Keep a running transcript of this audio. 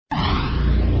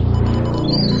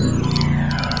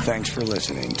Thanks for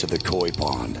listening to the Koy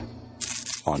Pond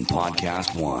on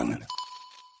Podcast One.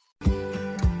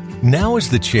 Now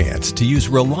is the chance to use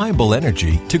reliable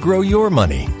energy to grow your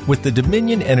money with the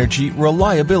Dominion Energy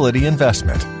Reliability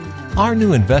Investment. Our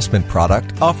new investment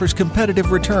product offers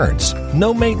competitive returns,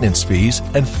 no maintenance fees,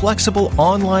 and flexible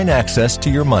online access to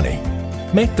your money.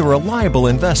 Make the reliable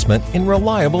investment in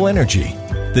reliable energy.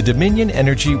 The Dominion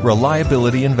Energy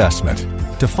Reliability Investment.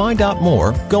 To find out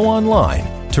more, go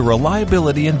online to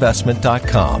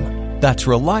reliabilityinvestment.com. That's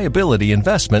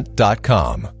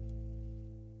reliabilityinvestment.com.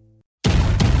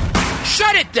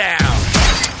 Shut it down!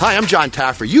 Hi, I'm John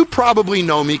Taffer. You probably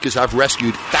know me because I've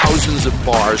rescued thousands of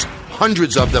bars,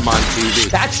 hundreds of them on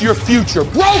TV. That's your future.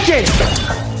 Broken!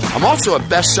 I'm also a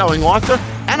best-selling author,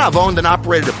 and I've owned and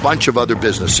operated a bunch of other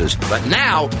businesses. But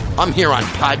now, I'm here on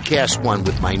Podcast One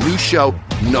with my new show,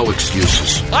 No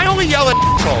Excuses. I only yell at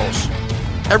trolls.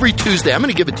 Every Tuesday, I'm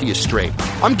going to give it to you straight.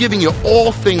 I'm giving you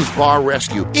all things bar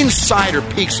rescue, insider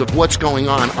peeks of what's going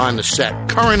on the set,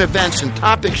 current events and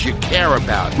topics you care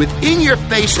about, with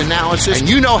in-your-face analysis, and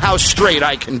you know how straight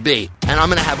I can be. And I'm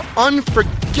going to have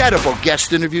unforgettable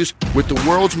guest interviews with the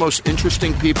world's most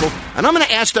interesting people, and I'm going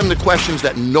to ask them the questions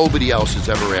that nobody else has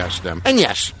ever asked them. And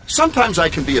yes, sometimes I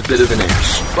can be a bit of an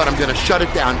ass, but I'm going to shut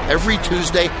it down every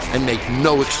Tuesday and make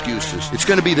no excuses. It's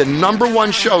going to be the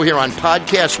 #1 show here on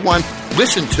Podcast One.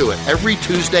 Listen to it every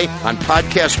Tuesday on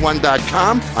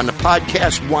PodcastOne.com, on the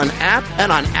Podcast One app,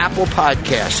 and on Apple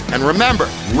Podcasts. And remember,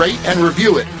 rate and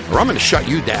review it, or I'm going to shut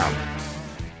you down.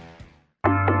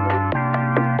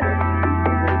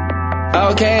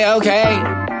 Okay. Okay.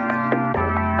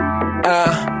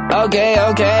 Yeah. Okay.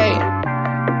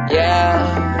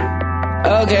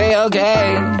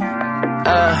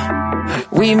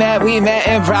 We met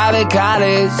in private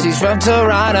college. She's from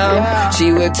Toronto. Yeah.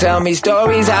 She would tell me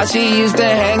stories how she used to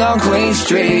hang on Queen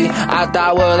Street. I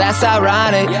thought, well, that's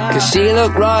ironic, cause she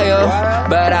looked royal.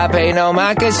 But I paid no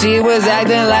mind cause she was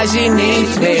acting like she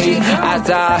needs me. I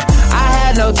thought I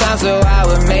had no time, so I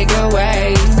would make her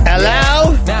wait.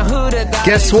 Hello? Now who'd have thought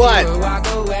Guess what?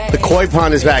 The Koy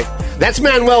Pond is back. That's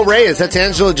Manuel Reyes. That's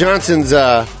Angela Johnson's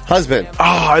husband. Oh,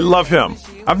 I love him.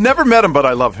 I've never met him, but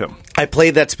I love him. I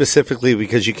played that specifically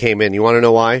because you came in. You want to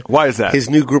know why? Why is that? His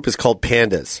new group is called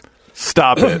Pandas.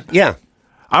 Stop it. Yeah.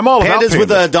 I'm all about Pandas with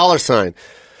a $sign.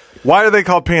 Why are they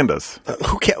called Pandas?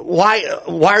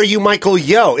 Why are you Michael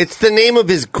Yo? It's the name of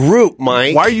his group,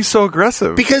 Mike. Why are you so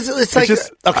aggressive? Because it's like,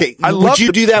 okay, I would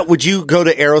you do that? Would you go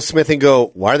to Aerosmith and go,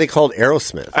 why are they called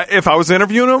Aerosmith? If I was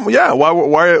interviewing them, yeah.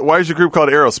 Why is your group called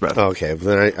Aerosmith? Okay,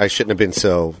 then I shouldn't have been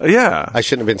so... Yeah. I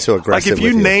shouldn't have been so aggressive. Like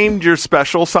if you named your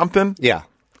special something... Yeah.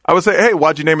 I would say, hey,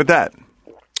 why'd you name it that?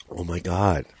 Oh, my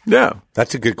God. Yeah.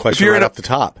 That's a good question right off the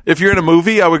top. If you're in a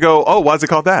movie, I would go, oh, why's it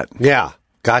called that? Yeah.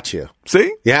 Got you.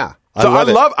 See? Yeah.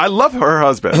 I love her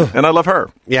husband, and I love her.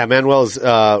 Yeah, Manuel's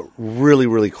a really,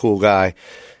 really cool guy.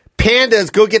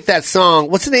 Pandas, go get that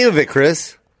song. What's the name of it,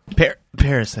 Chris?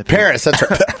 Paris. I think. Paris, that's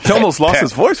right. He almost lost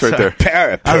his voice right there.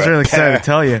 Paris. I was really excited to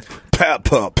tell you.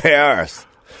 Paris.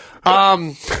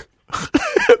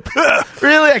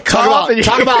 Really? I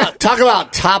Talk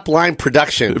about top line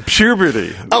production.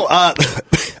 Puberty.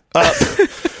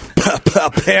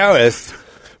 Paris.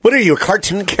 What are you, a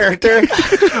cartoon character?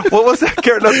 What was that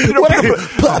character?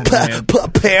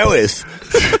 Paris.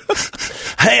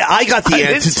 Hey, I got the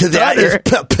answer to that. It's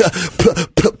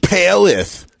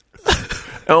Paris.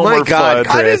 My God,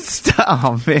 I didn't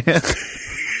stop, man.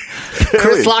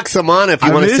 Chris Loxamana, if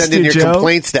you want to send in your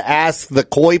complaints to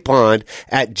askthekoypond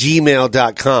at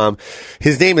gmail.com.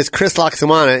 His name is Chris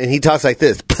Loxamana, and he talks like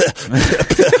this.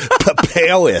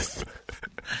 Paris.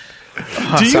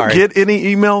 Do you get any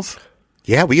emails?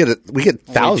 Yeah, we get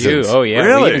thousands. Oh, yeah.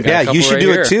 Really? Yeah, you should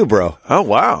do it too, bro. Oh,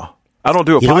 wow. I don't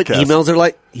do a podcast. You know what emails are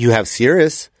like? You have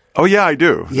Sirius. Oh, yeah, I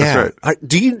do. Yeah. That's right.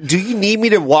 Do you need me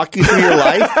to walk you through your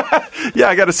life? Yeah,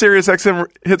 I got a Sirius XM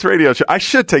Hits radio show. I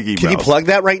should take emails. Can you plug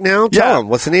that right now? Tell them.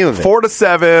 What's the name of it? 4 to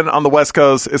 7 on the West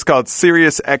Coast. It's called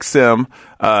Sirius XM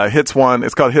Hits 1.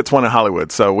 It's called Hits 1 in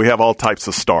Hollywood. So we have all types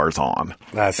of stars on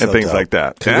and things dope. like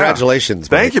that. Congratulations,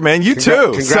 man. Thank you, man. You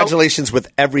too. Congratulations with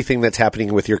everything that's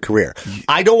happening with your career.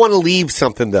 I don't want to leave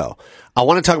something, though. I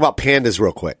want to talk about Pandas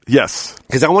real quick. Yes.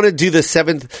 Because I want to do the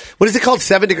what is it called?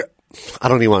 7 degrees. I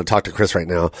don't even want to talk to Chris right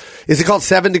now. Is it called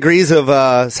 7 degrees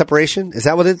of separation? Is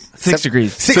that what it is? 6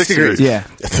 degrees. 6 degrees. Yeah.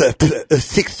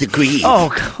 6 degrees. Oh,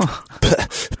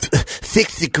 God.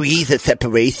 6 degrees of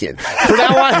separation. From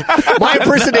now on, my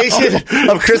impersonation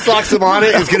of Chris Loxamana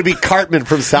is going to be Cartman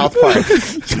from South Park.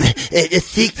 6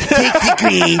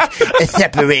 degrees of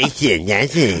separation.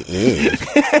 That's what it is.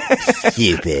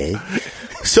 Stupid.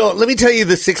 So let me tell you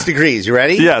the 6 degrees. You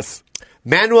ready? Yes.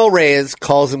 Manuel Reyes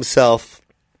calls himself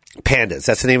Pandas.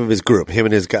 That's the name of his group, him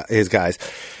and his guys.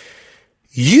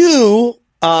 You,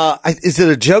 is it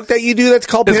a joke that you do that's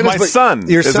called Pandas? It's my son.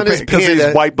 Your son is because Panda.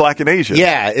 he's white, black, and Asian.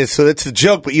 Yeah, so it's a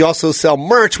joke, but you also sell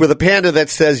merch with a panda that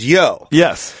says yo.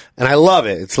 Yes. And I love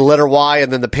it. It's the letter Y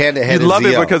and then the panda head You is love the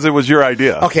it yo. because it was your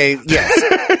idea. Okay,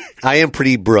 yes. I am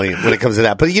pretty brilliant when it comes to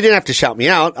that. But you didn't have to shout me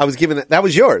out. I was giving that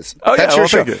was yours. Oh, that's yeah, your well,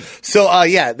 show. thank you. So,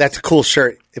 yeah, that's a cool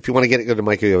shirt. If you want to get it, go to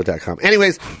MikeYoYo.com.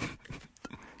 Anyways,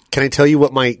 can I tell you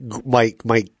what my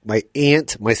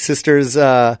aunt, my sister's,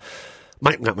 not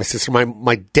my sister,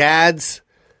 my dad's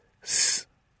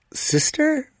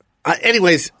sister?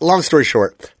 Anyways, long story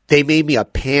short, they made me a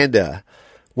panda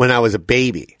when I was a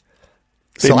baby.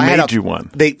 They made you one.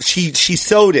 She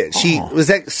sewed it. Was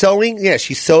that sewing? Yeah,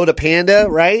 she sewed a panda,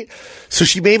 right? So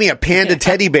she made me a panda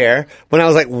teddy bear when I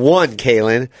was like 1,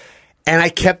 Caelan. And I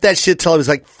kept that shit till I was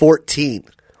like 14.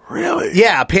 Really?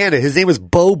 Yeah, a panda. His name was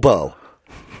Bobo.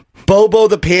 Bobo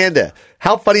the panda.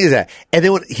 How funny is that? And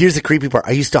then here's the creepy part.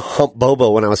 I used to hump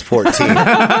Bobo when I was 14.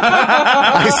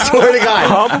 I swear to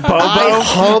God. Hump Bobo? I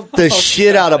humped the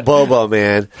shit out of Bobo,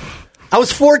 man. I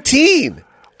was 14.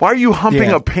 Why are you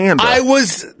humping a panda? I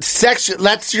was sexual.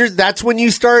 That's when you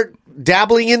start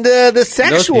dabbling into the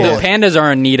sexual. The pandas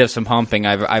are in need of some humping.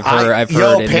 I've heard. In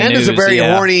pandas the news, are very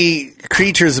horny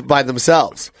creatures by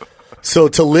themselves. So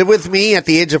to live with me at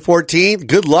the age of 14,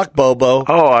 good luck, Bobo.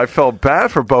 Oh, I felt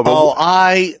bad for Bobo. Oh,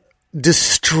 I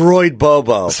destroyed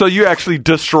Bobo. So you actually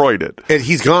destroyed it. And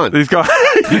he's gone. He's gone.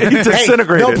 He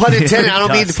disintegrated. Hey, no pun intended. I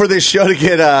don't mean for this show to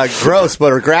get gross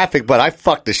or graphic, but I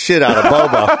fucked the shit out of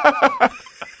Bobo.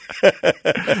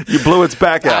 You blew its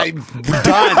back out.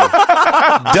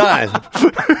 Done.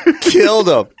 Killed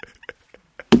him.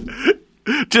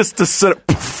 Just to sit.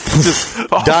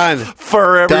 Done.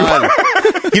 Fur everywhere. Done.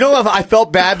 You know what? I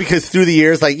felt bad because through the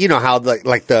years, like, you know how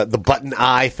like the button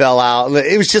eye fell out.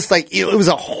 It was just like, it was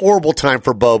a horrible time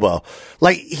for Bobo.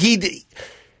 Like he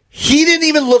didn't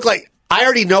even look like, I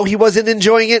already know he wasn't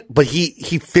enjoying it, but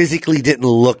he physically didn't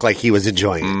look like he was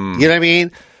enjoying it. You know what I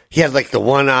mean? He had like the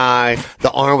one eye,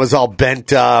 the arm was all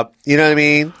bent up. You know what I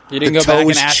mean? You didn't go back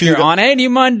and ask your aunt, hey, do you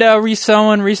mind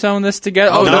resewing this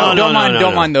together? Oh,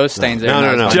 don't mind those stains. No.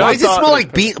 Why does it smell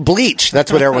like bleach?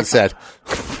 That's what everyone said.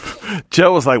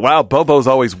 Joe was like, wow, Bobo's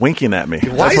always winking at me. Why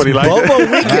That's what he liked. Bobo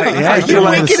winking? Are you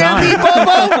winking at me,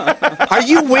 Bobo? Are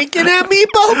you winking at me,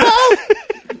 Bobo?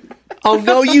 Oh,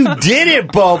 no, you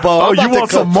didn't, Bobo. Oh, you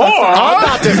want some more, huh? I'm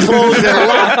about to close and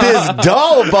lock this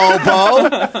door,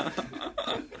 Bobo.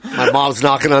 My mom's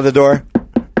knocking on the door.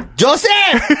 Joseph!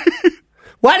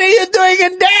 What are you doing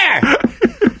in there?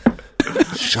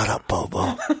 Shut up,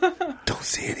 Bobo. Don't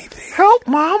say anything. Help,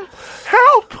 Mom.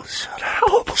 Help. Shut up,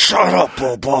 Bobo. Shut up,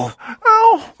 Bobo.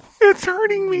 Oh, it's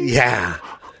hurting me. Yeah.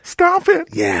 Stop it.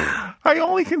 Yeah. I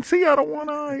only can see out of one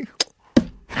eye.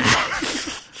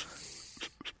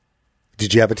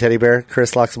 Did you have a teddy bear,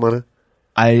 Chris Loxamana?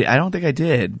 I don't think I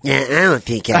did. Yeah, I don't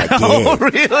think I did. Oh,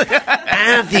 really?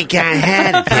 I don't think I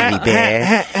had a teddy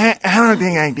bear. I don't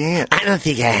think I did. I don't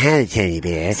think I had a teddy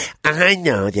bear. I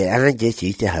know that I just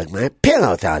used to hug my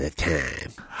pillows all the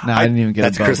time. No, I didn't even get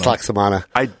That's a Chris Bobo. Loxamana.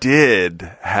 I did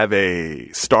have a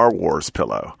Star Wars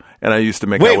pillow, and I used to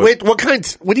make. Wait, what kind?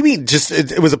 What do you mean? Just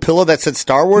it was a pillow that said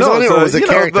Star Wars on it, or was it a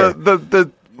character?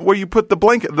 The where you put the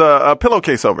blanket, the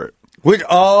pillowcase over it. You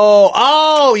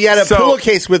had a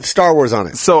pillowcase with Star Wars on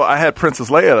it. So I had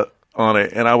Princess Leia on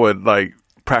it, and I would like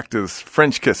practice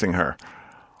French kissing her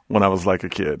when I was like a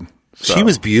kid. So. She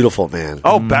was beautiful, man.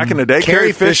 Oh, back in the day,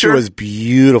 Carrie Fisher was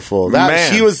beautiful.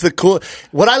 Man. She was the cool.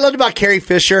 What I loved about Carrie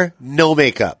Fisher, no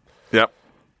makeup. Yep.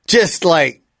 Just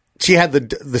like she had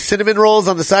the cinnamon rolls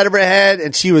on the side of her head,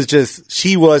 and she was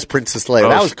Princess Leia.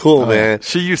 That was cool, man.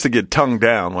 She used to get tongued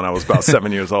down when I was about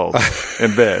 7 years old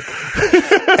in bed.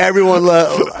 Everyone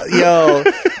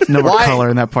No more color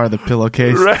in that part of the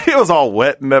pillowcase. Right? It was all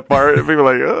wet in that part. People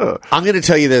were like, ugh. I'm going to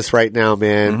tell you this right now,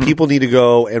 man. Mm-hmm. People need to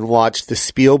go and watch the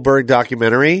Spielberg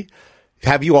documentary.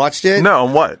 Have you watched it? No,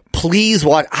 on what? Please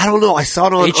watch. I don't know. I saw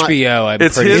it on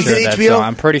HBO.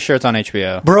 I'm pretty sure it's on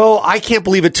HBO. Bro, I can't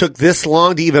believe it took this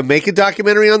long to even make a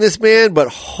documentary on this man. But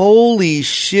holy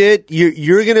shit,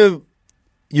 your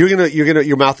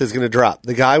mouth is gonna drop.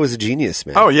 The guy was a genius,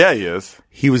 man. Oh yeah, he is.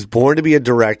 He was born to be a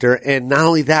director, and not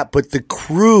only that, but the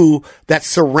crew that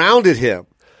surrounded him,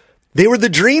 they were the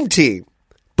dream team.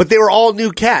 But they were all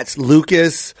new cats.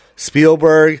 Lucas,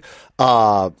 Spielberg,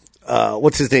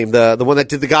 what's his name? The one that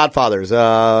did The Godfathers.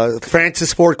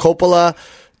 Francis Ford Coppola.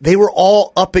 They were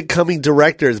all up and coming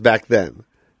directors back then.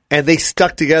 and they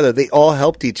stuck together. They all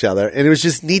helped each other. And it was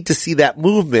just neat to see that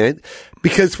movement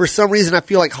because for some reason I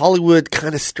feel like Hollywood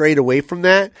kind of strayed away from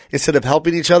that. Instead of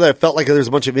helping each other, I felt like there was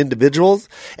a bunch of individuals.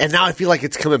 And now I feel like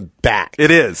it's coming back. It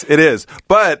is.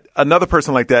 But another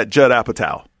person like that, Judd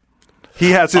Apatow.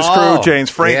 He has his crew, James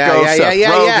Franco, Seth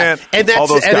Rogen, and all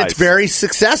those guys. And it's very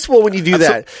successful when you do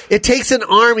that. It takes an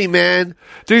army, man.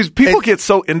 Dude, people get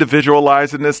so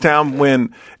individualized in this town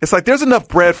when it's like there's enough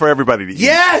bread for everybody to eat.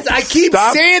 Yes, I keep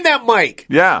saying that, Mike.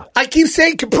 Yeah. I keep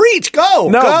saying, preach, go.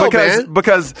 No, go,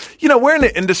 because, we're in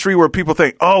an industry where people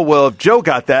think, oh, well, if Joe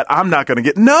got that, I'm not going to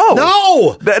get.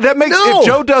 No. That makes, if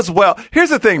Joe does well. Here's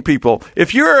the thing, people.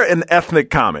 If you're an ethnic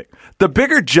comic, the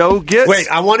bigger Joe gets. Wait,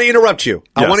 I want to interrupt you.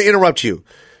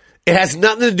 It has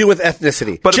nothing to do with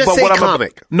ethnicity. Just say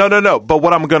comic. No. But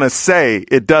what I'm going to say,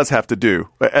 it does have to do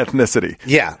with ethnicity.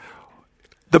 Yeah.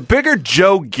 The bigger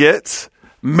Joe gets,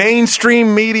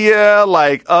 mainstream media,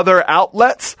 like other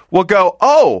outlets, will go,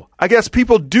 oh, I guess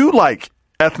people do like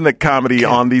ethnic comedy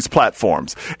on these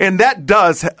platforms. And that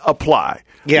does apply.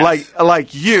 Yes.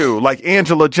 Like you, like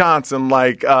Angela Johnson,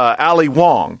 like Ali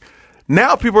Wong.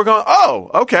 Now people are going,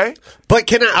 oh, okay. But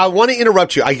I want to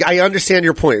interrupt you. I understand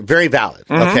your point. Very valid.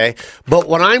 Okay. But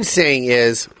what I'm saying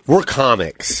is we're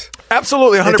comics.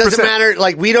 Absolutely, 100%. It doesn't matter.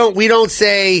 Like we don't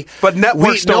say. But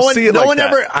networks don't see it like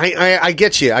that. I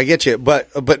get you.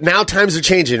 But now times are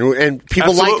changing, and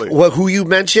people like who you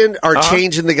mentioned are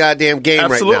changing the goddamn game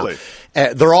right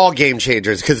now. They're all game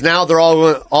changers because now they're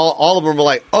all of them are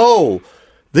like, oh,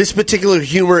 this particular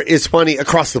humor is funny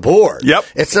across the board. Yep.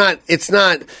 It's not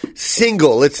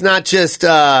single. It's not just.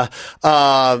 I'm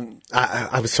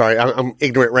sorry. I'm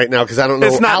ignorant right now because I don't know.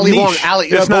 It's not Ali niche. Wong.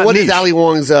 But what is Ali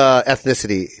Wong's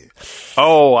ethnicity?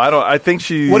 Oh, I think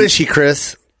she. What is she,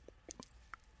 Chris?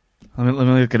 Let me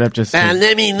look it up just.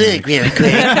 Let me look real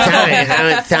quick.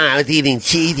 I was eating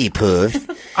cheesy puffs.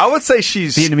 I would say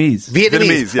she's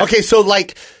Vietnamese. Yeah. Okay, so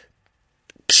like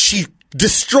she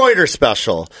destroyed her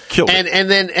special. Killed it.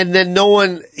 And then no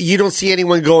one, you don't see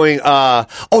anyone going,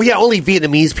 oh yeah, only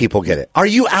Vietnamese people get it. Are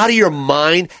you out of your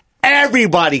mind?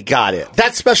 Everybody got it.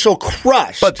 That special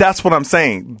crushed. But that's what I'm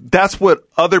saying. That's what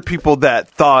other people that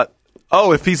thought,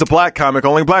 oh, if he's a black comic,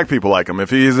 only black people like him. If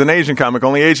he's an Asian comic,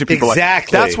 only Asian people like him.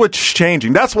 Exactly. That's what's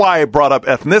changing. That's why I brought up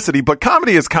ethnicity. But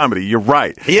comedy is comedy. You're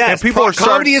right. Yes,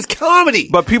 comedy is comedy.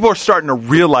 But people are starting to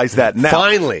realize that now.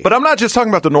 Finally. But I'm not just talking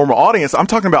about the normal audience. I'm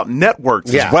talking about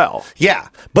networks as well. Yeah.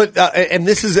 But, and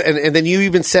this is, and then you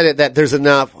even said it that there's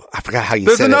enough, I forgot how you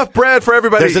said it. There's enough bread for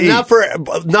everybody to eat.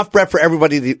 There's enough bread for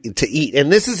everybody to eat. And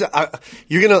this is,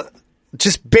 you're going to,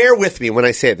 just bear with me when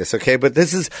I say this, okay? But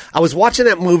I was watching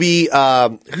that movie,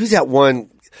 who's that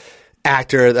one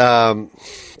actor?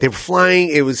 They were flying,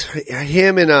 it was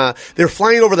him and, they were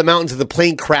flying over the mountains and the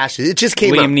plane crashes. It just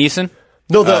came out. Liam Neeson?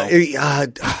 No,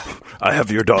 I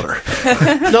have your daughter.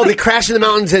 No, they crashed in the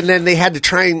mountains and then they had to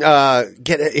try and,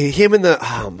 get him in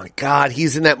oh my God,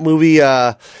 he's in that movie,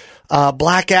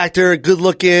 black actor, good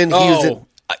looking.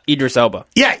 Idris Elba.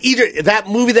 Yeah, that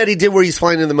movie that he did where he's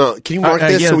flying in the mountain. Can you mark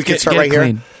this so we can start right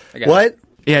here? What?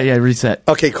 Yeah, reset.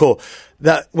 Okay, cool.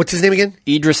 What's his name again?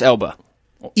 Idris Elba.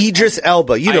 Idris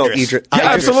Elba. You know Idris. Yeah,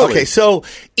 absolutely. Okay, so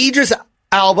Idris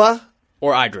Elba.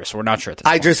 Or Idris. We're not sure at this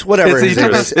Idris, whatever it's his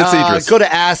name is. It's Idris. Go to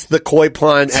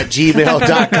askthekoypond at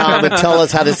gmail.com and tell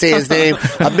us how to say his name.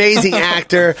 Amazing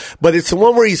actor. But it's the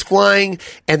one where he's flying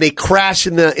and they crash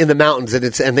in the mountains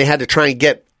and they had to try and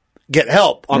get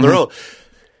help on their own.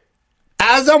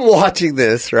 As I'm watching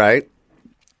this, right,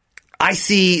 I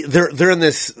see they're in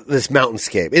this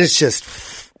mountainscape. And it's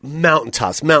just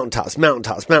mountaintops.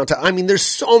 I mean, there's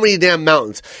so many damn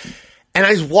mountains. And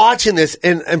I was watching this,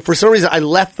 and for some reason, I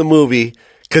left the movie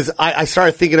because I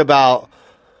started thinking about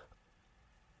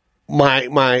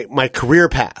my career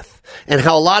path and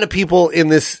how a lot of people in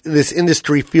this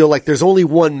industry feel like there's only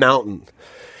one mountain.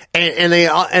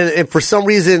 And for some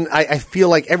reason, I feel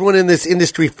like everyone in this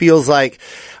industry feels like,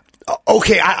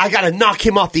 okay, I got to knock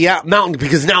him off the mountain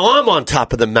because now I'm on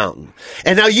top of the mountain.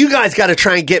 And now you guys got to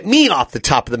try and get me off the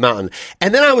top of the mountain.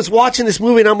 And then I was watching this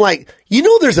movie and I'm like,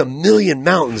 there's a million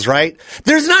mountains, right?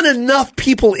 There's not enough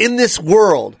people in this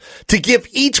world to give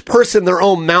each person their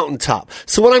own mountaintop.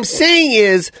 So what I'm saying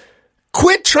is,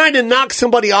 quit trying to knock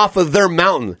somebody off of their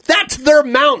mountain. That's their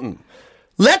mountain.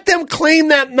 Let them claim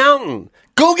that mountain.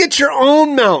 Go get your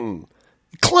own mountain.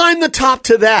 Climb the top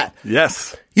to that.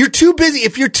 Yes. You're too busy.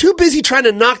 If you're too busy trying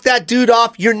to knock that dude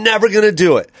off, you're never going to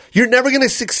do it. You're never going to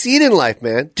succeed in life,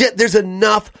 man. There's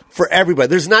enough for everybody.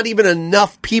 There's not even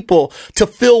enough people to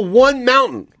fill one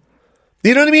mountain.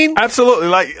 You know what I mean? Absolutely.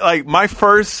 Like my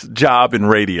first job in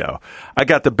radio, I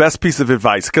got the best piece of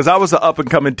advice because I was an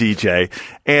up-and-coming DJ,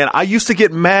 and I used to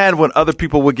get mad when other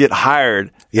people would get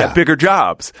hired at bigger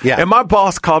jobs. Yeah. And my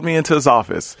boss called me into his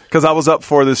office because I was up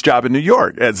for this job in New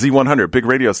York at Z100, big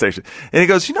radio station. And he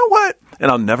goes, you know what? And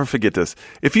I'll never forget this.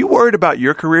 If you worried about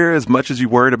your career as much as you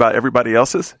worried about everybody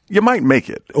else's, you might make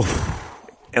it. Oof.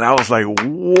 And I was like,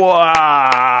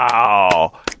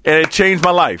 wow. And it changed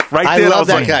my life. Right I then, love I was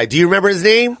that like, guy. Do you remember his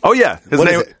name? Oh, yeah.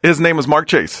 His name was Mark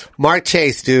Chase. Mark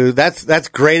Chase, dude. That's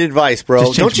great advice,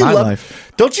 bro. Just changed my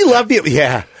life. Don't you love the...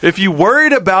 Yeah. If you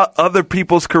worried about other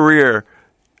people's career...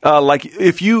 like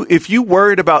if you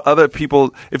worried about other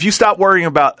people, if you stop worrying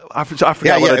about, I forgot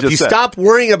what I just said. If you stop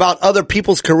worrying about other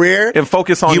people's career and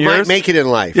focus on yours, you might make it in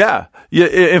life. Yeah,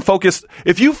 and focus.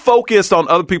 If you focused on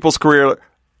other people's career,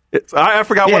 I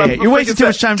forgot what you're wasting too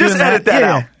much time just doing edit that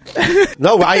out.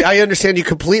 No, I understand you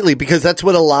completely because that's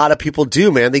what a lot of people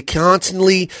do, man. They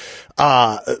constantly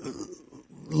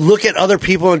look at other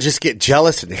people and just get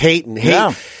jealous and hate.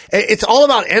 Yeah. It's all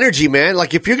about energy, man.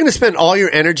 Like if you're going to spend all your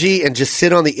energy and just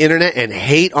sit on the internet and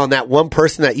hate on that one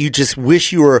person that you just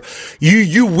wish you were,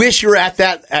 you wish you were at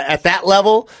that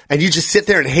level, and you just sit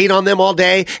there and hate on them all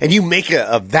day, and you make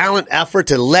a valiant effort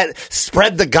to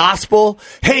spread the gospel.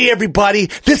 Hey, everybody,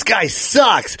 this guy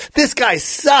sucks. This guy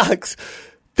sucks.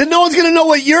 Then no one's going to know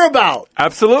what you're about.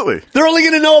 Absolutely. They're only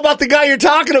going to know about the guy you're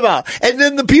talking about. And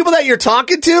then the people that you're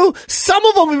talking to, some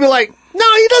of them will be like,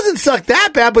 no, he doesn't suck that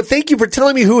bad, but thank you for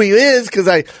telling me who he is because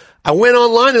I went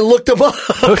online and looked him up.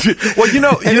 Well, you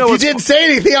know, if you didn't say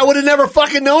anything, I would have never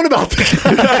fucking known about the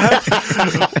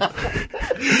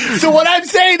guy. So what I'm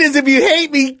saying is if you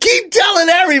hate me, keep telling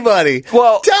everybody.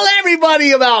 Well, tell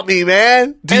everybody about me,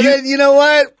 man. Then you know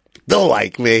what? They'll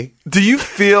like me. Do you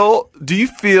feel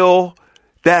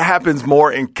that happens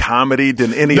more in comedy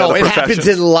than any other profession? No, it happens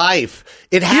in life.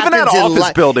 It happens even at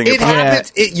office building. It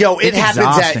happens.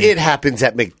 It happens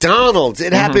at McDonald's.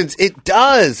 It happens. It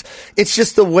does. It's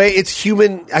just the way it's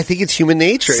human. I think it's human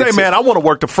nature. Say, man, I want to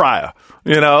work the fryer.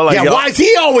 You know, like why is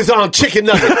he always on chicken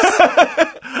nuggets?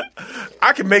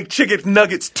 I can make chicken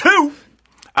nuggets too.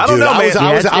 I don't Dude, know,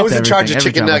 man. I was in charge of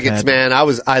chicken nuggets, man.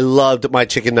 I loved my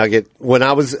chicken nugget when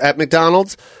I was at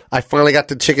McDonald's. I finally got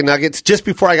the chicken nuggets just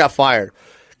before I got fired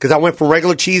because I went from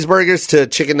regular cheeseburgers to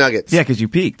chicken nuggets. Yeah, because you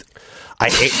peaked. I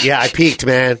peaked,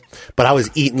 man. But I was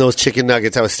eating those chicken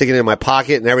nuggets. I was sticking it in my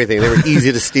pocket and everything. They were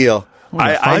easy to steal.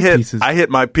 I hit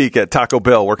my peak at Taco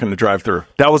Bell working the drive-thru.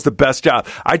 That was the best job.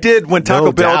 I did when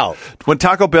Taco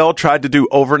Bell tried to do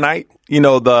overnight,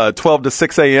 the 12 to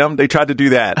 6 a.m., they tried to do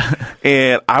that.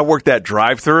 And I worked that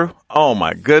drive-thru. Oh,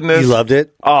 my goodness. You loved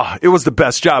it? Oh, it was the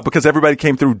best job because everybody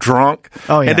came through drunk.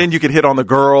 Oh, yeah. And then you could hit on the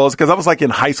girls because I was like in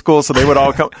high school, so they would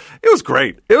all come. It was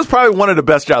great. It was probably one of the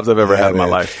best jobs I've ever had in my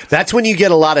life. That's when you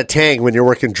get a lot of tang when you're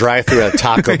working drive-thru at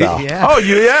Taco Bell. Yeah. Oh,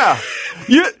 yeah.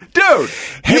 Dude,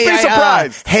 you'd be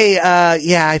surprised.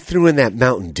 I threw in that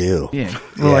Mountain Dew. Yeah,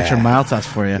 a little extra mild sauce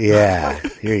for you. Yeah,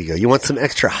 here you go. You want some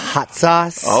extra hot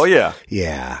sauce? Oh, yeah.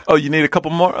 Yeah. Oh, you need a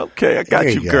couple more? Okay, I got There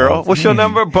you, you girl. go. What's your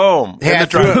number? Boom.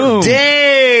 Boom.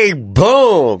 Dang,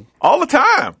 boom. All the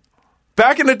time.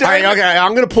 Back in the day. All right, okay,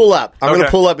 I'm going to pull up. I'm going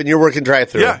to pull up and you're working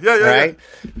drive-thru. Yeah. All right?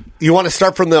 You want to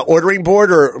start from the ordering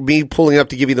board or me pulling up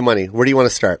to give you the money? Where do you want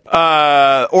to start?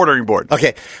 Ordering board.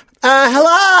 Okay.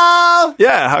 Hello?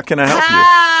 Yeah, how can I help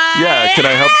Hi. you? Yeah, can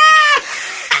I help?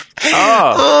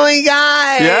 Oh my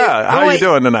God. Yeah, how are you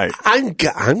doing tonight? I'm good.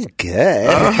 Okay.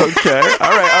 All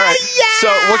right. Yeah. So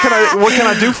what can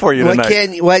I do for you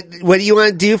tonight? What do you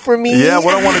want to do for me? Yeah,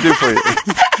 what do I want to do for you?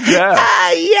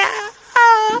 Yeah. Yeah.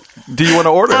 Do you want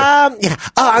to order? Yeah.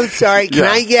 Oh, I'm sorry.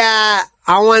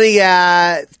 I want to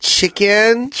get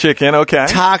chicken. Chicken, okay.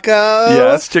 Taco.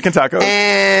 Yes, chicken taco.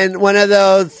 And one of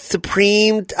those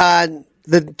Supreme,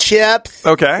 the chips.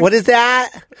 Okay. What is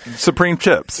that? Supreme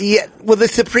chips. Yeah. Well, the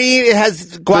Supreme, it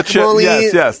has guacamole.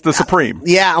 Yes, the Supreme.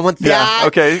 Yeah, I want that. Yeah,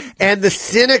 okay. And the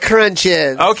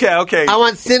Cinecrunches. Okay. I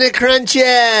want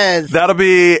Cinecrunches. That'll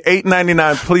be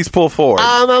 $8.99. Please pull forward.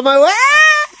 I'm on my way.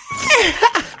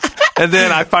 And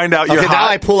then I find out you're hot.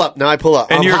 Now I pull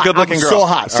up. And I'm you're hot. a good-looking girl. So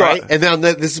hot, all right? And then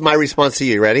this is my response to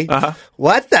you. Ready? Uh-huh.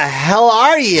 What the hell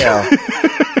are you?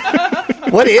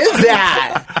 What is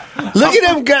that? Look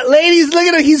at him, ladies. Look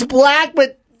at him. He's black,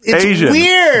 but it's Asian.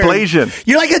 weird. Blasian.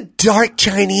 You're like a dark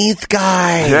Chinese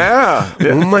guy. Yeah.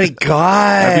 Oh, my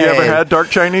God. Have you ever had dark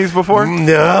Chinese before?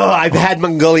 No. I've had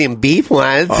Mongolian beef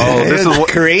once. Oh, this is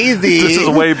crazy. This is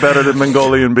way better than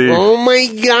Mongolian beef. Oh, my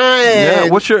God. Yeah.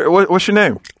 What's your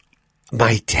name?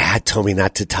 My dad told me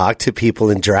not to talk to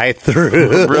people in drive-thru.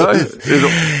 Really?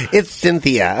 It's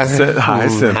Cynthia. Hi, Cynthia. Hi,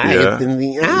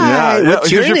 Cynthia. Hi. What's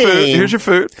Here's your your food. name? Here's your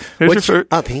food. Here's your food.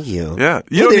 Oh, thank you. Yeah.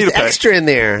 You don't need to pay. There's extra in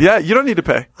there. Yeah, you don't need to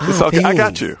pay. Oh, It's okay. I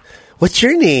got thanks. you. What's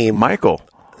your name? Michael.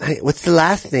 What's the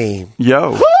last name?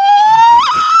 Yo.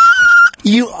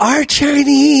 You are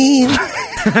Chinese.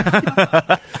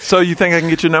 So you think I can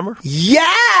get your number?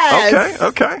 Yes.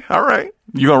 Okay. All right.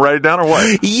 You going to write it down or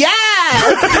what?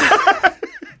 Yes.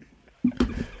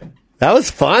 That was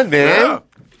fun, man. Yeah.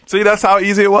 See, that's how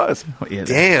easy it was. Yeah,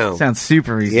 Damn. sounds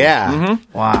super easy. Yeah.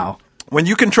 Mm-hmm. Wow. When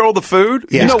you control the food,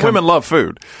 Yeah. you know women love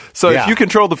food. So Yeah. if you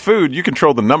control the food, you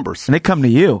control the numbers. And they come to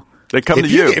you. They come to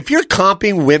If you. If you're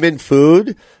comping women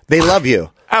food, they love you.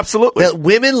 Absolutely. That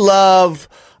women love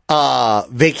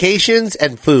vacations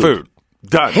and food. Food.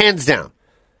 Done. Hands down.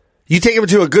 You take them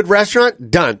to a good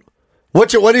restaurant, done.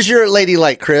 What is your lady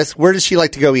like, Chris? Where does she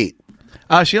like to go eat?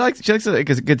 She likes a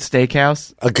good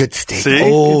steakhouse. A good steak. See?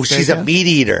 Oh, Good she's a steakhouse. meat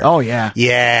eater. Oh, yeah.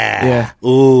 Yeah. Yeah.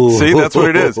 Ooh. See, that's what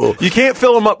it is. You can't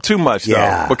fill them up too much, though,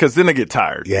 Yeah. because then they get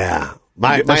tired. Yeah.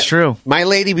 That's true. My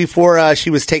lady, before she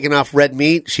was taking off red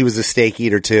meat, she was a steak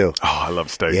eater, too. Oh, I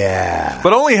love steak. Yeah.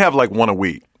 But only have like one a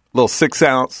week. Little 6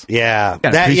 ounce. Yeah.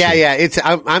 Gotta appreciate It's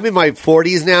I'm in my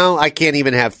 40s now. I can't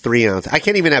even have 3 ounces. I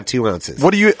can't even have 2 ounces.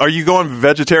 Are you going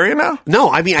vegetarian now? No,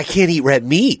 I mean, I can't eat red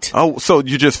meat. Oh, so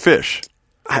you just fish.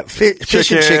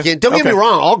 Fish and chicken. Don't get me Okay.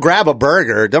 wrong. I'll grab a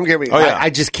burger. Don't get me. Oh, yeah. I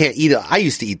just can't eat it. I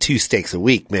used to eat 2 steaks a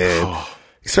week, man.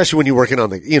 Especially when you're working on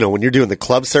when you're doing the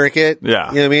club circuit. Yeah.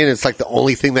 You know what I mean? It's like the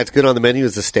only thing that's good on the menu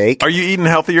is the steak. Are you eating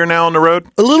healthier now on the road?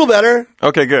 A little better.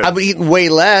 Okay, good. I'm eating way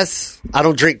less. I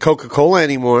don't drink Coca-Cola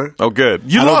anymore. Oh, good.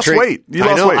 You I don't lost drink- weight. You I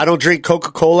lost know. weight. I don't drink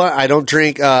Coca-Cola. I don't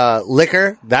drink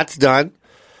liquor. That's done.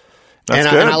 That's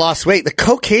and good. I lost weight. The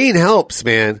cocaine helps,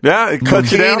 man. Yeah, it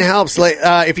cuts you Cocaine down. helps. Like,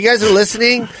 if you guys are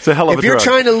listening, It's a hell of if a you're drug.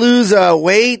 trying to lose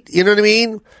weight, you know what I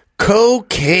mean?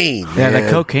 Cocaine. Yeah, man.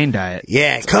 that cocaine diet.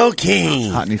 Yeah,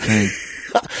 cocaine. Hot new thing.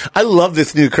 I love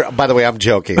this new. By the way, I'm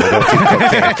joking. I don't do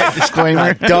cocaine.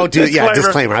 Disclaimer. Don't do. Yeah, Disclaimer.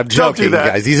 disclaimer. I'm Don't joking, do you that.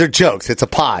 guys. These are jokes. It's a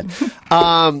pod.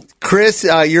 Chris,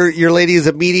 your lady is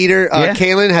a meat eater. Yeah.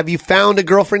 Kaylin, have you found a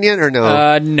girlfriend yet, or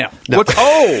no? No. What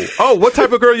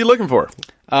type of girl are you looking for?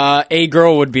 A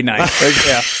girl would be nice.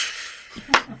 Yeah.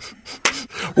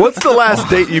 What's the last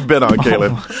date you've been on,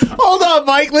 Caelan? Hold on,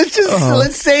 Mike.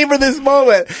 Let's savor this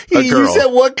moment. A You girl. said,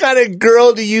 "What kind of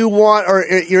girl do you want, or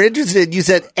you're interested in?" You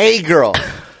said, "A girl."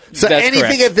 So That's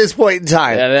anything correct. at this point in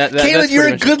time. Yeah, Kaylin, that's you're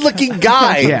a pretty much it. good-looking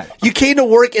guy. Yeah. You came to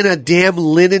work in a damn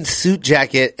linen suit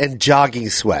jacket and jogging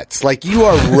sweats. Like, you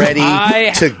are ready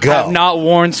I to go. have not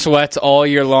worn sweats all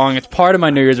year long. It's part of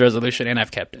my New Year's resolution, and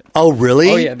I've kept it. Oh, really?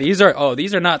 Oh yeah, these are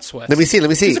not sweats. Let me see.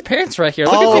 These are pants right here.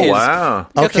 Look Oh, at these. wow.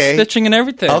 Got Okay. the stitching and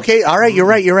everything. Okay, all right. You're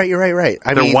right.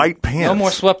 I They're mean, white pants. No more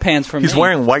sweatpants for me. He's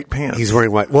wearing white pants. He's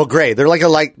wearing white. Well, gray. They're like a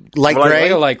light gray. like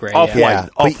a light gray. Off-white. Yeah,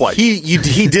 but Off-white. He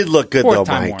did look good Fourth though,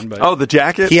 time Mike. worn, but Oh, the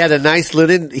jacket? He had a nice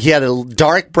linen. He had a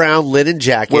dark brown linen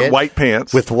jacket With white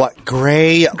pants. With what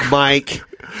gray, Mike?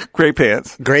 Gray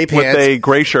pants. Gray pants. With a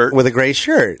gray shirt. With a gray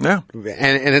shirt. Yeah.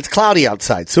 and it's cloudy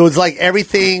outside, so it's like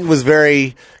everything was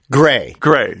very gray.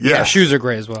 Gray. Yeah. yeah, shoes are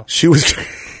gray as well. She was.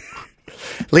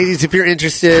 Ladies, if you're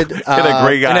interested, Get a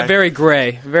gray guy. And a very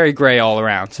gray all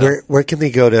around. So. where can they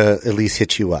go to at least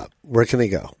hit you up? Where can they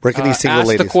go? Where can these single Ask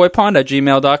ladies? the Koy Pond at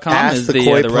gmail.com Ask is the the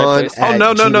Koy right Pond place. at- Oh,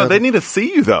 no. Gmail. They need to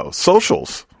see you, though.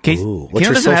 Socials. Ooh, what's Kaelan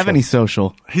your doesn't have social? any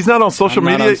social. He's not on social I'm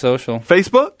not media? on social.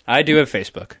 Facebook? I do have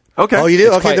Facebook. Okay. Oh, you do?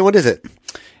 It's Okay, quite- then what is it?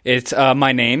 It's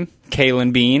my name,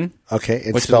 Caelan Bean, Okay,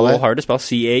 and which is a spell little it. hard to spell.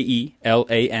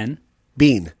 CAELAN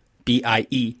Bean.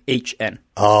 BIEHN.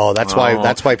 Oh, that's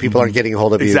why people aren't getting a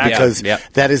hold of you Exactly. because Yeah.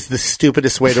 that is the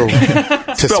stupidest way to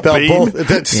spell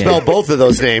Bean. both of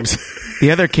those names.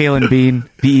 The other Kaelan Bean,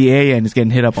 BEAN, is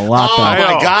getting hit up a lot, Oh though. my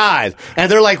know. God! And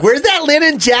they're like, "Where's that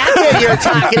linen jacket you're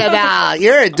talking about?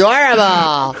 You're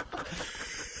adorable."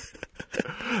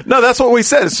 No, that's what we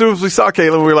said. As soon as we saw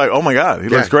Caelan, we were like, oh, my God. He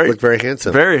looks great. Look very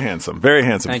handsome. Very handsome. Very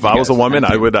handsome. Thank If you, I was a guys. woman,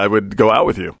 Thank you. I would go out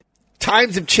with you.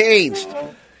 Times have changed.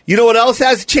 You know what else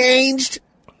has changed?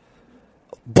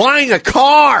 Buying a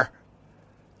car.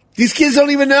 These kids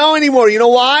don't even know anymore. You know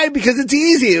why? Because it's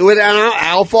easy. And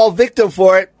I'll fall victim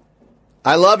for it.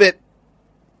 I love it.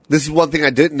 This is one thing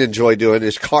I didn't enjoy doing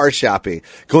is car shopping.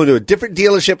 Going to a different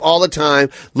dealership all the time,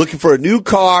 looking for a new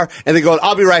car, and then going,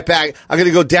 I'll be right back. I'm going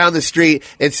to go down the street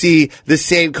and see the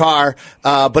same car,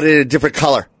 but in a different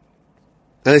color.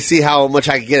 And I see how much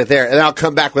I can get it there. And I'll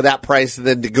come back with that price and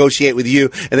then negotiate with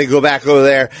you and then go back over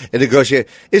there and negotiate.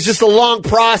 It's just a long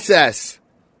process.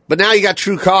 But now you got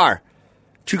True Car.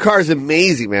 True Car is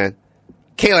amazing, man.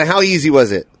 Caelan, how easy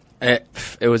was it?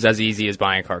 It was as easy as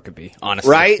buying a car could be, honestly.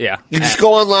 Right? Yeah. You just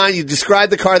go online, you describe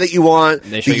the car that you want,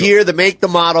 the year, the make, the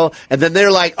model, and then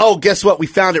they're like, oh, guess what? We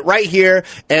found it right here,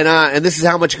 and this is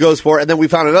how much it goes for, and then we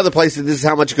found another place, and this is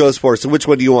how much it goes for. So which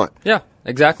one do you want? Yeah,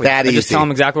 exactly. I just tell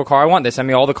them exactly what car I want. They send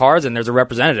me all the cars, and there's a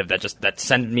representative that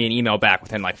sends me an email back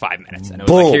within like 5 minutes. And it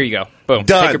was like, here you go. Boom.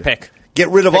 Done. Take your pick. Get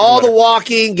rid of all the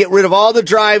walking, get rid of all the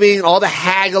driving, all the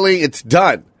haggling. It's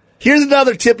done. Here's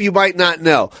another tip you might not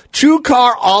know.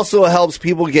 TrueCar also helps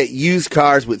people get used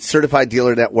cars with certified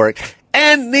dealer network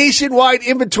and nationwide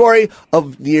inventory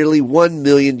of nearly 1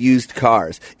 million used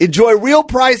cars. Enjoy real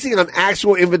pricing on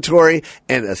actual inventory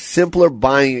and a simpler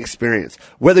buying experience.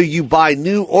 Whether you buy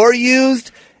new or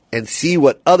used, and see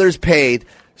what others paid,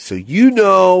 so you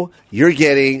know you're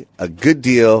getting a good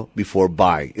deal before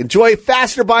buying. Enjoy a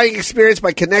faster buying experience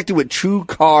by connecting with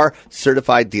TrueCar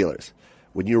certified dealers.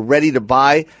 When you're ready to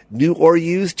buy new or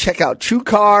used, check out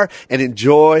TrueCar and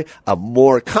enjoy a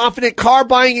more confident car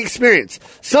buying experience.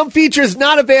 Some features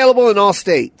not available in all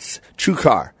states.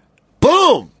 TrueCar.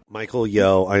 Boom! Michael,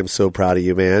 I am so proud of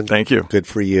you, man. Thank you. Good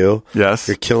for you. Yes.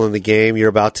 You're killing the game. You're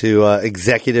about to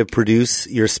executive produce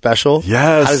your special.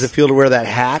 Yes. How does it feel to wear that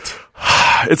hat?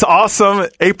 It's awesome.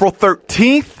 April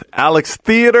 13th, Alex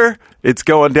Theater. It's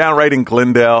going down right in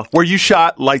Glendale, where you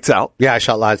shot Lights Out. Yeah, I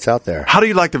shot Lights Out there. How do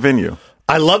you like the venue?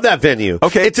 I love that venue.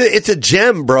 Okay, it's a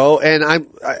gem, bro, and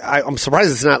I'm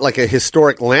surprised it's not like a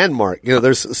historic landmark. You know,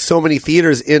 there's so many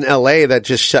theaters in LA that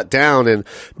just shut down and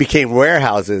became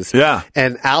warehouses. Yeah,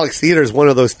 and Alex Theater is one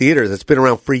of those theaters that's been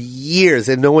around for years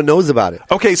and no one knows about it.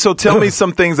 Okay, so tell me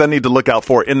some things I need to look out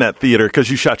for in that theater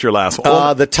because you shot your last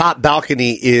one. The top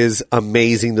balcony is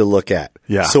amazing to look at.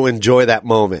 Yeah, so enjoy that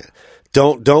moment.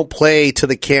 Don't play to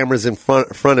the cameras in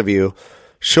front of you.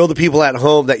 Show the people at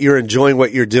home that you're enjoying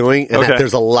what you're doing and that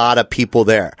there's a lot of people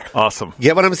there. Awesome.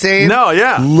 Get what I'm saying? No,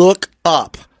 yeah. Look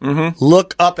up. Mm-hmm.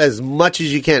 Look up as much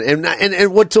as you can.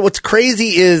 And what's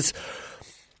crazy is,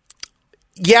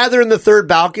 they're in the third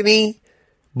balcony,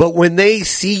 but when they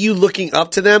see you looking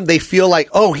up to them, they feel like,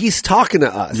 oh, he's talking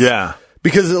to us. Yeah.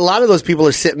 Because a lot of those people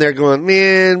are sitting there going,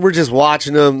 man, we're just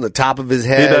watching him, the top of his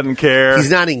head. He doesn't care. He's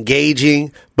not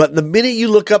engaging. But the minute you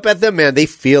look up at them, man, they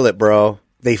feel it, bro.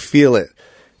 They feel it.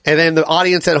 And then the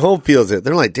audience at home feels it.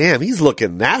 They're like, damn, he's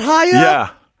looking that high up? Yeah.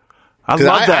 I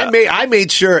love that. I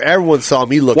made sure everyone saw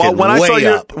me looking way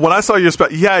up. When I saw your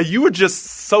spot, you were just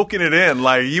soaking it in.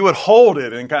 Like, you would hold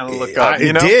it and kind of look up.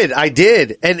 I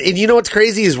did. And you know what's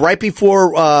crazy is right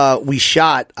before we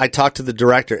shot, I talked to the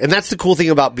director. And that's the cool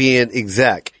thing about being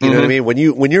exec. You know what I mean?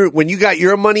 When you got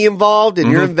your money involved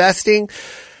and you're investing,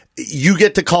 you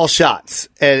get to call shots.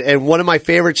 And one of my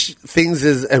favorite things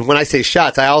is, and when I say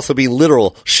shots, I also mean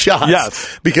literal shots.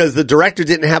 Yes. Because the director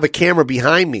didn't have a camera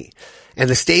behind me and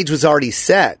the stage was already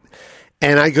set.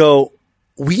 And I go,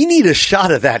 we need a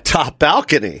shot of that top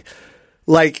balcony.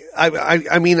 Like,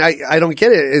 I mean, I don't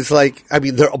get it. It's like, I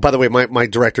mean, by the way, my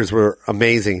directors were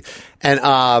amazing. And,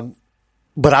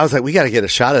 but I was like, we got to get a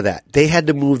shot of that. They had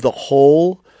to move the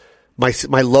whole,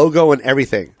 my logo and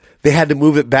everything. They had to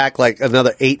move it back like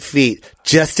another 8 feet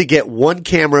just to get one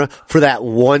camera for that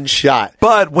one shot.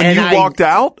 But when you walked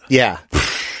out? Yeah.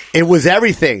 It was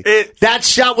everything. That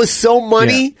shot was so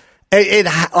money.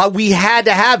 Yeah. We had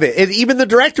to have it. And even the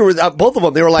director, was both of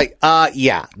them, they were like,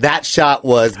 that shot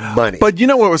was money. But you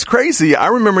know what was crazy? I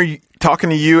remember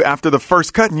talking to you after the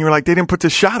first cut and you were like, they didn't put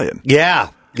the shot in. Yeah.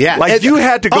 Yeah. Like you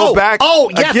had to go back. Oh,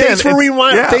 yeah. Again.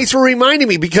 Thanks for reminding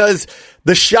me because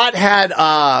the shot had,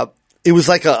 it was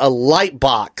like a light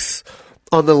box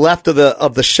on the left of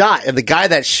the shot, and the guy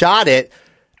that shot it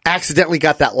accidentally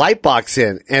got that light box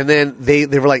in, and then they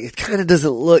were like, it kind of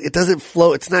it doesn't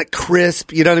flow, it's not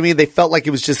crisp, you know what I mean? They felt like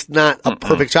it was just not a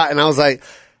perfect shot, and I was like,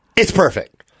 it's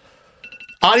perfect.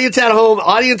 Audience at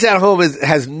home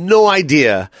has no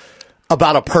idea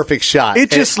about a perfect shot.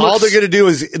 All they're going to do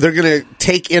is they're going to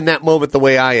take in that moment the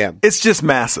way I am. It's just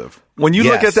massive. When you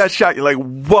look at that shot, you're like,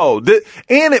 whoa. And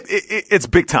it's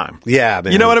big time. Yeah,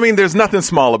 man. You know what I mean? There's nothing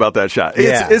small about that shot.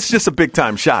 It's just a big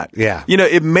time shot. Yeah. You know,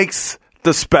 it makes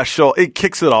the special, it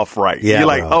kicks it off right. Yeah, you're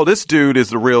like, oh, this dude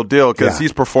is the real deal because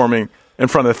he's performing in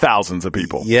front of thousands of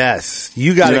people. Yes.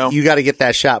 You got to get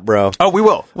that shot, bro. Oh, we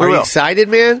will. Are you excited,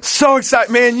 man? So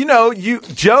excited, man. You know,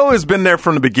 Joe has been there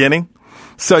from the beginning.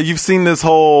 So you've seen this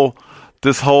whole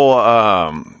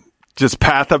just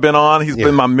path I've been on. He's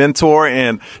been my mentor.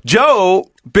 And Joe,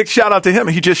 big shout out to him.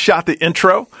 He just shot the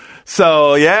intro.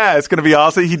 So, yeah, it's going to be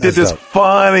awesome. He did this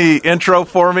funny intro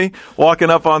for me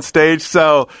walking up on stage.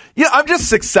 So, yeah, I'm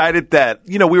just excited that,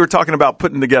 we were talking about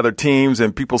putting together teams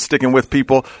and people sticking with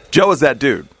people. Joe is that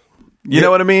dude. You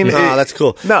know what I mean? No, that's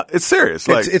cool. No, it's serious.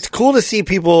 It's cool to see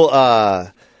people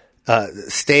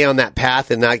stay on that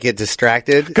path and not get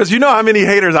distracted. Because you know how many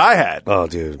haters I had. Oh,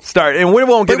 dude. And we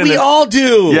won't get into we all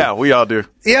do. Yeah, we all do.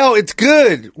 It's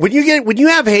good. When you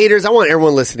have haters, I want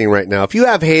everyone listening right now, if you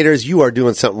have haters, you are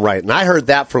doing something right. And I heard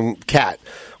that from Kat.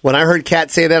 When I heard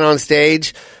Kat say that on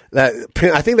stage,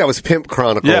 I think that was Pimp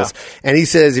Chronicles, and he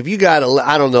says, if you got,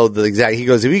 I don't know the exact, he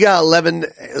goes, if you got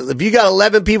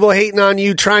 11 people hating on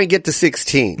you, try and get to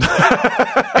 16.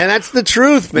 And that's the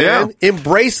truth, man. Yeah.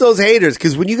 Embrace those haters,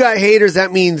 because when you got haters,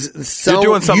 that means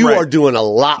you are doing a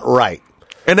lot right.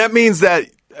 And that means that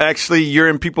actually you're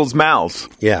in people's mouths.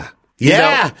 Yeah.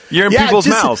 You're in people's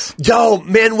mouths. Yo,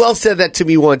 Manuel said that to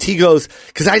me once. He goes,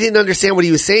 because I didn't understand what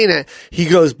he was saying. He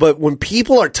goes, but when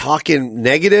people are talking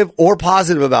negative or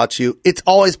positive about you, it's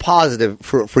always positive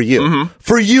for you. Mm-hmm.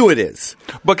 For you, it is.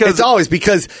 It's always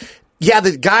because,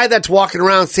 the guy that's walking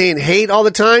around saying hate all the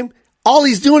time, all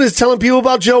he's doing is telling people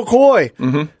about Joe Koy.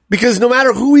 Mm-hmm. Because no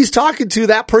matter who he's talking to,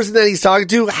 that person that he's talking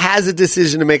to has a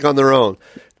decision to make on their own.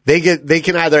 They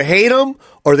can either hate him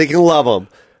or they can love him.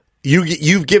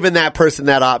 You've given that person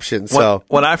that option. So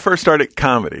when I first started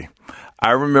comedy, I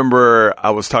remember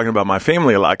I was talking about my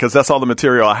family a lot because that's all the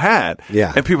material I had.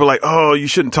 Yeah. And people were like, oh, you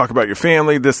shouldn't talk about your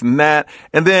family, this and that.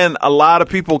 And then a lot of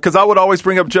people, because I would always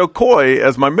bring up Joe Koy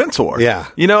as my mentor. Yeah.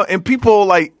 And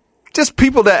people just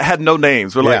people that had no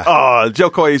names were like, oh,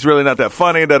 Joe Koy is really not that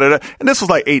funny. Da, da, da. And this was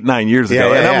like 8-9 years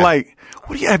ago. And I'm like,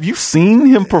 have you seen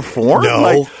him perform?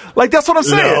 No. Like that's what I'm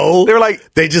saying. No. They're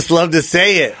like, they just love to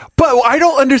say it. But I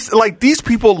don't understand. Like, these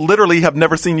people literally have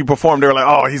never seen you perform. They're like,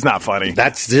 oh, he's not funny.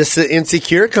 That's just an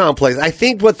insecure complex. I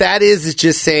think what that is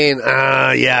just saying,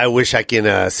 I wish I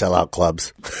can sell out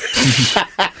clubs.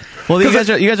 Well, you guys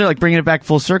are like bringing it back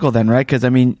full circle then, right? Because I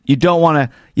mean, you don't want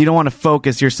to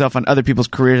focus yourself on other people's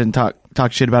careers and talk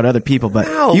shit about other people, but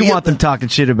you want them talking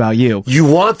shit about you. You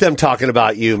want them talking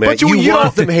about you, man. But you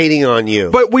want them hating on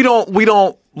you. But we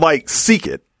don't like seek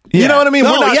it. You know what I mean?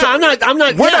 No, I'm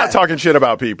not. We're not talking shit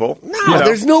about people. No,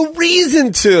 there's no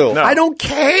reason to. No. I don't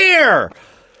care.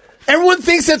 Everyone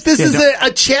thinks that this is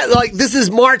a chat. Like, this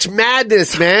is March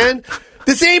Madness, man.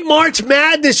 This ain't March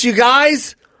Madness, you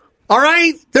guys. All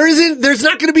right? There's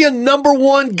not going to be a number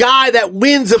one guy that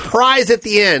wins a prize at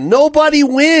the end. Nobody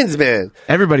wins, man.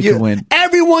 Everybody can win.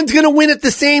 Everyone's going to win at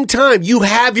the same time. You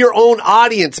have your own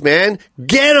audience, man.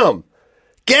 Get them.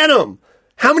 Get them.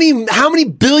 How many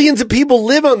billions of people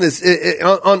live on this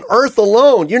on Earth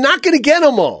alone? You're not going to get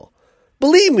them all.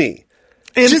 Believe me.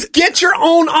 And just get your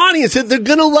own audience. They're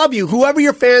going to love you. Whoever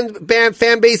your fan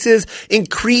base is,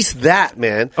 increase that,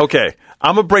 man. Okay.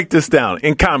 I'm going to break this down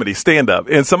in comedy, stand up.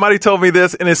 And somebody told me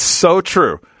this, and it's so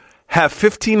true. Have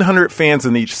 1,500 fans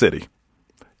in each city.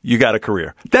 You got a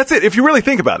career. That's it. If you really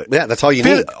think about it. Yeah, that's all you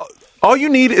need. All you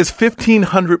need is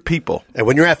 1,500 people. And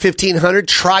when you're at 1,500,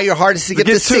 try your hardest to get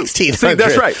to 1,600. See,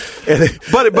 that's right.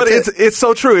 But it's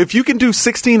so true. If you can do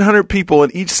 1,600 people in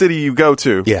each city you go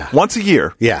to once a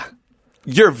year,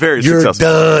 you're very successful.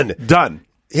 You're done.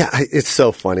 Yeah, it's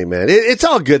so funny, man. It's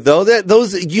all good though.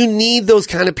 You need those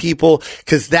kind of people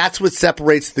because that's what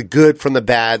separates the good from the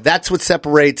bad. That's what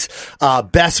separates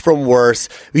best from worse.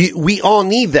 We all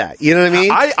need that. You know what I mean?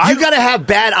 You got to have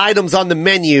bad items on the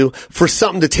menu for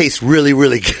something to taste really,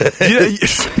 really good.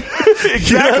 Exactly.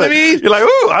 You know what I mean? You're like,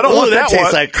 ooh, I don't want that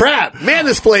tastes like crap. Man,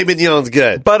 this filet mignon's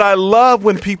good. But I love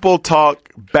when people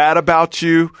talk bad about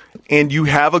you and you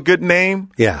have a good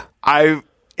name. Yeah.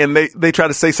 And they try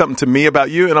to say something to me about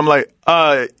you, and I'm like,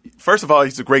 first of all,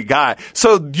 he's a great guy.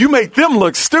 So you make them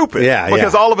look stupid. Yeah,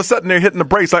 because all of a sudden they're hitting the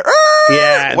brakes like,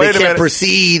 they can't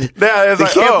proceed. Yeah, they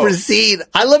can't proceed.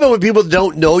 I love it when people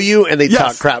don't know you and they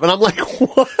talk crap, and I'm like,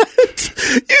 what?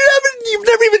 You've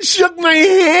never even shook my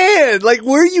hand. Like,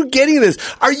 where are you getting this?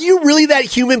 Are you really that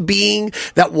human being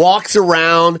that walks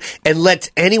around and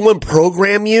lets anyone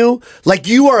program you? Like,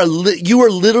 you are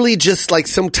literally just like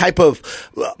some type of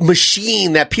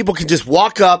machine that people can just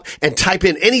walk up and type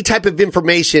in any type of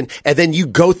information, and then you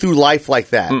go through life like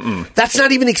that. That's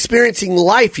not even experiencing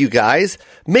life, you guys.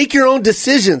 Make your own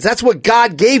decisions. That's what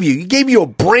God gave you. He gave you a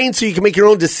brain so you can make your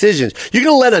own decisions. You're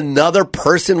going to let another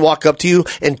person walk up to you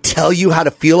and tell you how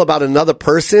to feel about another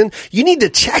person? You need to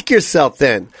check yourself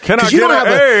then. Can I get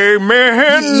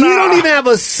amen? You don't even have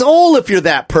a soul if you're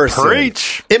that person.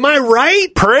 Preach. Am I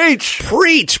right?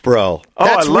 Preach, bro.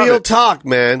 That's real talk,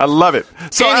 man. I love it.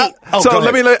 So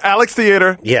let me let Alex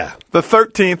Theater. Yeah. The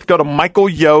 13th, go to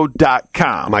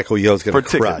michaelyo.com. Michael Yo's going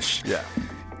to crush. Yeah.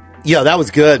 Yo, that was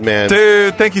good, man.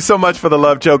 Dude, thank you so much for the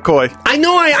love, Joe Koy. I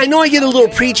know I get a little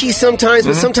preachy sometimes,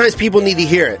 but sometimes people need to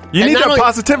hear it. You need that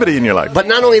positivity in your life. But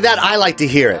not only that, I like to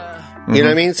hear it. You know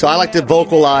what I mean? So I like to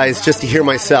vocalize just to hear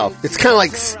myself. It's kind of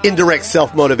like indirect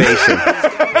self-motivation.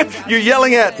 You're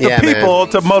yelling at the people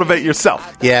to motivate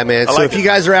yourself. Yeah, man. So if you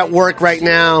guys are at work right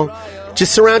now,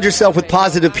 just surround yourself with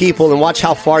positive people and watch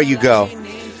how far you go.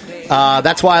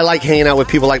 That's why I like hanging out with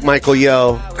people like Michael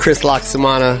Yo, Chris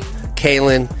Loxamana,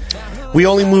 Caelan. We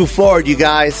only move forward, you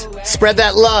guys. Spread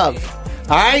that love.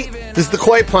 All right? This is the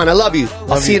Koy Pond. I love you.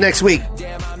 I'll see you next week.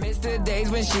 Days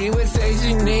when she would say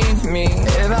she needs me.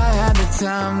 If I had the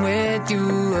time with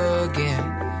you again,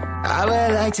 I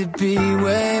would like to be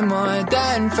way more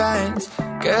than friends.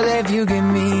 Girl, if you give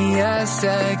me a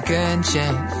second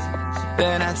chance,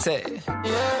 then I'd say,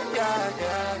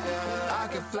 I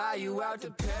could fly you out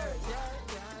to Paris.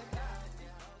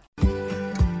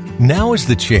 Now is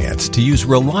the chance to use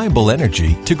reliable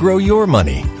energy to grow your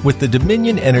money with the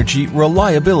Dominion Energy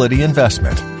Reliability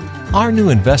Investment. Our new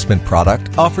investment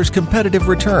product offers competitive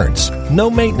returns, no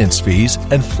maintenance fees,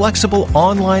 and flexible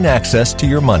online access to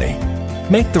your money.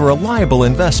 Make the reliable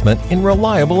investment in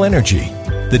reliable energy.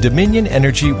 The Dominion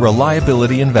Energy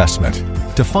Reliability Investment.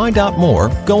 To find out more,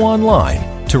 go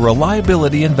online to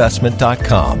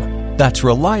reliabilityinvestment.com. That's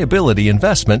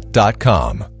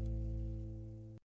reliabilityinvestment.com.